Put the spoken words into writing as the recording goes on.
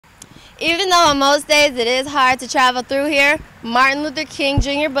Even though on most days it is hard to travel through here, Martin Luther King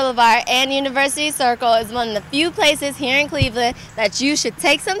Jr. Boulevard and University Circle is one of the few places here in Cleveland that you should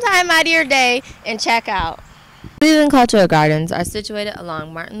take some time out of your day and check out. Cleveland Cultural Gardens are situated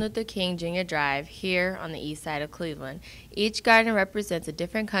along Martin Luther King Jr. Drive here on the east side of Cleveland. Each garden represents a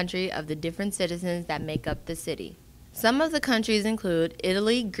different country of the different citizens that make up the city. Some of the countries include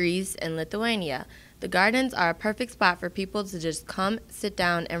Italy, Greece, and Lithuania. The gardens are a perfect spot for people to just come, sit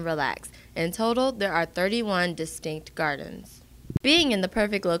down, and relax. In total, there are 31 distinct gardens. Being in the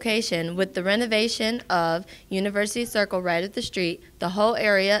perfect location, with the renovation of University Circle right at the street, the whole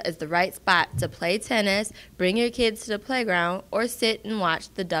area is the right spot to play tennis, bring your kids to the playground, or sit and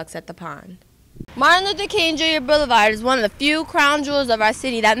watch the ducks at the pond. Martin Luther King Jr. Boulevard is one of the few crown jewels of our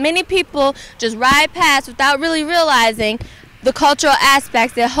city that many people just ride past without really realizing the cultural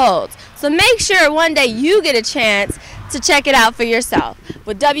aspects it holds. So make sure one day you get a chance to check it out for yourself.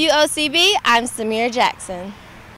 With WOCB, I'm Samir Jackson.